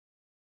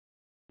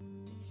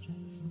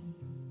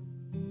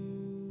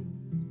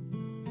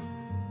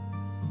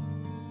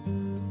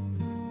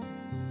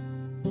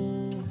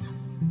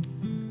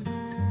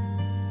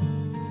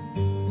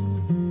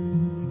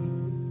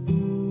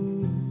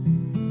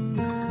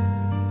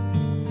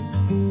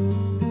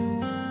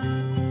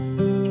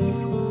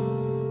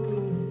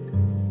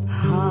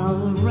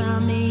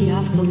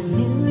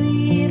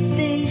Familiar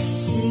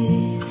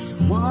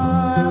faces,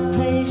 wild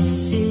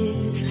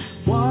places,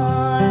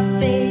 wild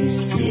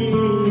faces,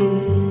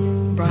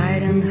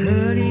 bright and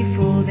hurry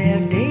for their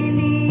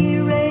daily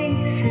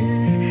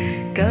races,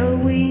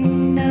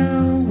 going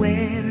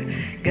nowhere,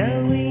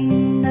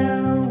 going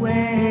nowhere.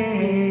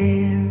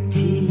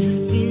 Teens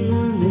are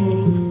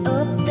filling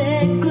up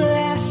their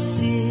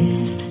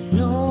glasses,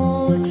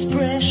 no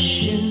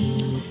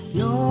expression,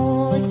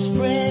 no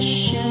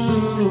expression.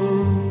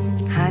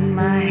 Hide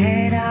my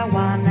head, I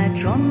wanna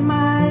drown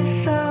my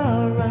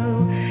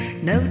sorrow.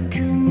 No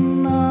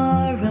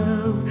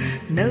tomorrow,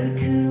 no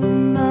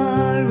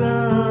tomorrow.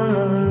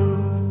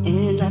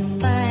 And I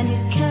find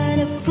it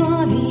kind of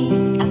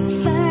funny, I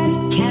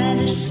find it kind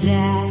of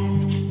sad.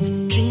 The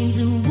dreams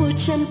in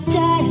which I'm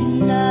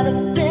dying are the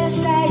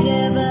best I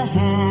ever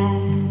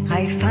had.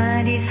 I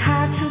find it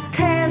hard to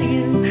tell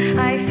you,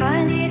 I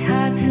find it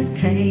hard to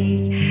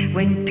take.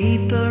 When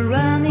people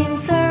run in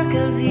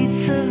circles,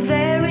 it's a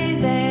very,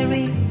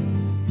 very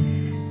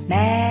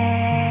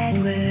mad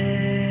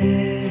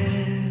world,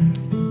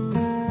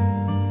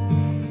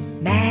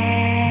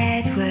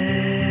 mad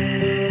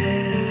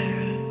world.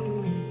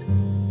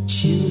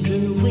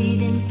 Children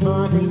waiting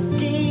for the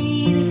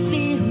day to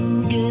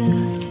feel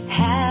good.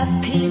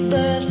 Happy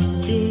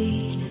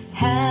birthday,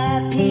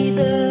 happy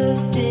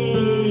birthday.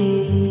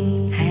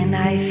 And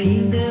I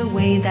feel the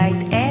way that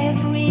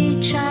every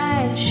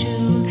child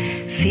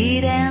should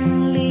sit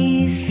and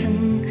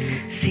listen,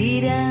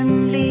 sit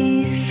and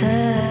listen.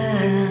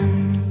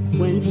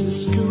 Went to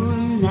school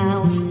and I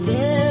was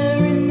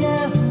very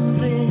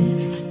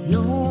nervous.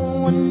 No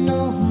one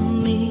know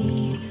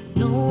me,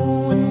 no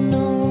one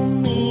know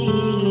me.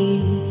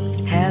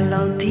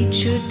 Hello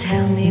teacher,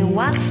 tell me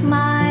what's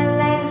my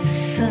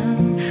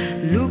lesson.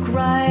 Look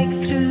right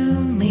through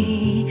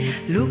me,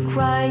 look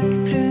right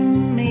through